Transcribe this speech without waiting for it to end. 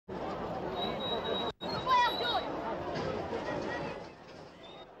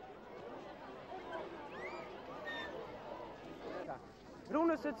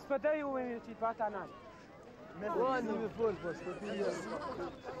Unë se të spëtej u me që të pata nalë.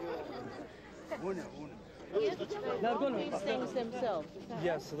 These things themselves.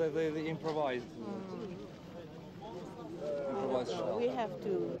 Yes, they improvised. Improvised shell. We have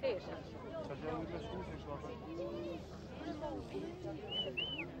to.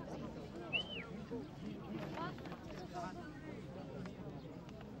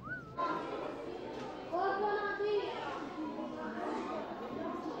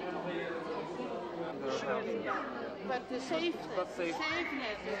 But the safeness,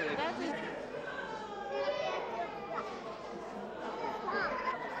 that is.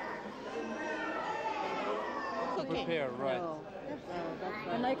 Okay. Prepare, right. No, that's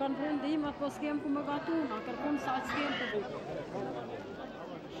right. Në I kanë punë dhimat, po s'kem ku më gatu, na kërkon sa s'kem të bëjë.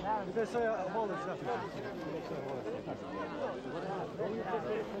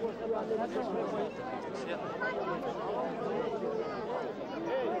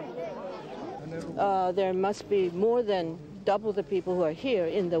 There must be more than double the people who are here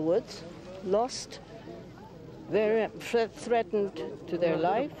in the woods, lost, very threatened to their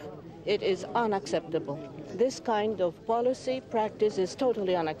life. It is unacceptable. This kind of policy practice is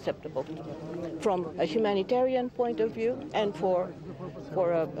totally unacceptable from a humanitarian point of view and for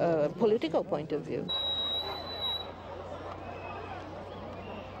a political point of view.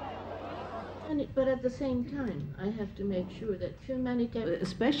 But at the same time, I have to make sure that humanitarian,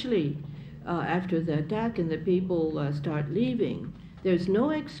 especially after the attack and the people start leaving, there's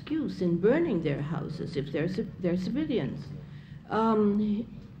no excuse in burning their houses if they're civilians.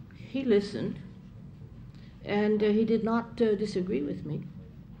 He listened, and he did not disagree with me,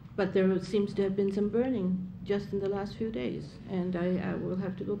 but there seems to have been some burning just in the last few days, and I will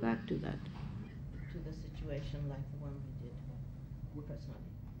have to go back to that. To the situation like the one we did personally.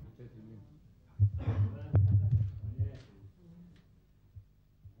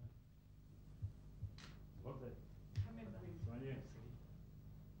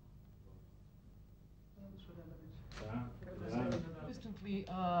 Consistently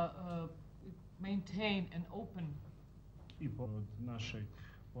maintain an open. I od našeg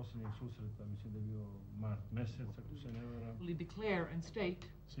posljednjeg susreta, mislim da je bio mart mjesec, ako se ne varam, Declare and state.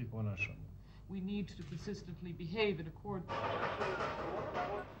 svi ponašamo. We need to consistently behave in accord.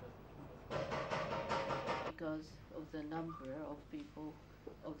 Because of the number of people,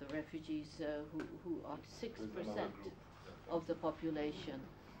 of the refugees who are 6% of the population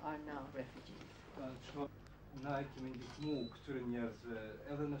are now refugees. Najkemi ndihmu këtë njerëzve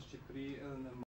edhe në Shqipëri edhe në